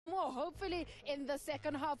hopefully in the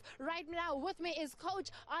second half. Right now with me is Coach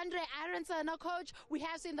Andre Arendse. Now, Coach, we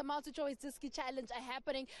have seen the MultiChoice Diski Challenge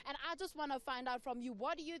happening, and I just want to find out from you,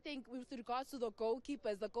 what do you think with regards to the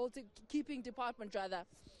goalkeepers, the goalkeeping department rather?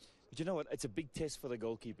 But you know what? It's a big test for the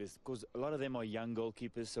goalkeepers because a lot of them are young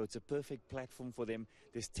goalkeepers, so it's a perfect platform for them.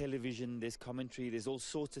 There's television, there's commentary, there's all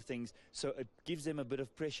sorts of things, so it gives them a bit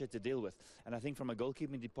of pressure to deal with. And I think from a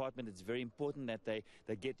goalkeeping department, it's very important that they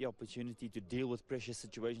get the opportunity to deal with pressure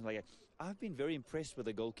situations like that. I've been very impressed with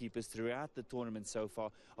the goalkeepers throughout the tournament so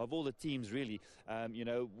far, of all the teams really.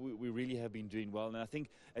 We really have been doing well, and I think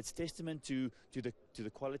it's testament to the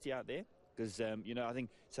quality out there. Because, I think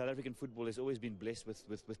South African football has always been blessed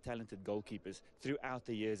with talented goalkeepers throughout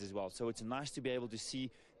the years as well. So it's nice to be able to see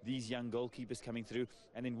these young goalkeepers coming through.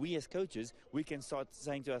 And then we as coaches, we can start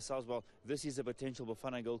saying to ourselves, well, this is a potential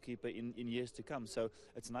Bafana goalkeeper in years to come. So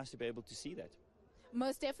it's nice to be able to see that.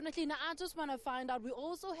 Most definitely. Now, I just want to find out, we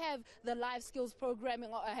also have the life skills programming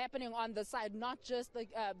happening on the side, not just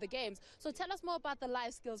the games. So tell us more about the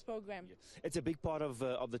life skills program. Yeah. It's a big part of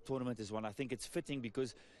the tournament as well. I think it's fitting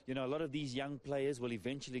because, a lot of these young players will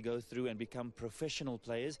eventually go through and become professional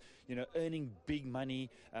players, earning big money,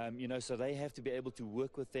 so they have to be able to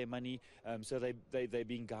work with their money. So they're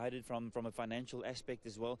being guided from a financial aspect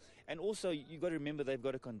as well. And also, you've got to remember they've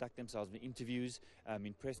got to conduct themselves in interviews,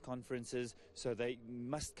 in press conferences, so they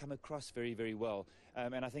must come across very, very well.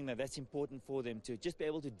 And I think that's important for them to just be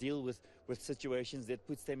able to deal with situations that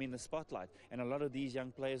puts them in the spotlight. And a lot of these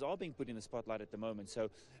young players are being put in the spotlight at the moment. So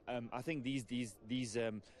I think these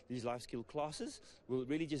life skill classes will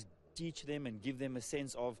really just teach them and give them a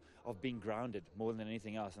sense of being grounded more than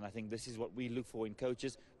anything else. And I think this is what we look for in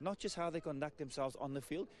coaches, not just how they conduct themselves on the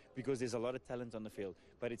field, because there's a lot of talent on the field,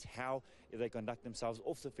 but it's how they conduct themselves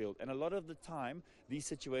off the field. And a lot of the time, these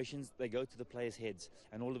situations, they go to the players' heads,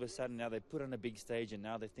 and all of a sudden now they put on a big stage and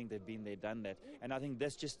now they think they've been there, done that. And I think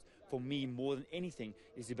that's just, for me, more than anything,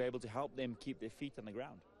 is to be able to help them keep their feet on the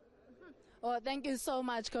ground. Well, thank you so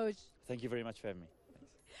much, Coach. Thank you very much for having me.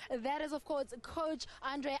 That is, of course, Coach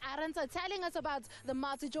Andre Arendse telling us about the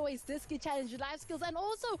MultiChoice Diski Challenge life skills, and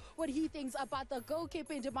also what he thinks about the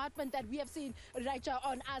goalkeeping department that we have seen right here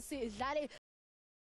on RC Dlale.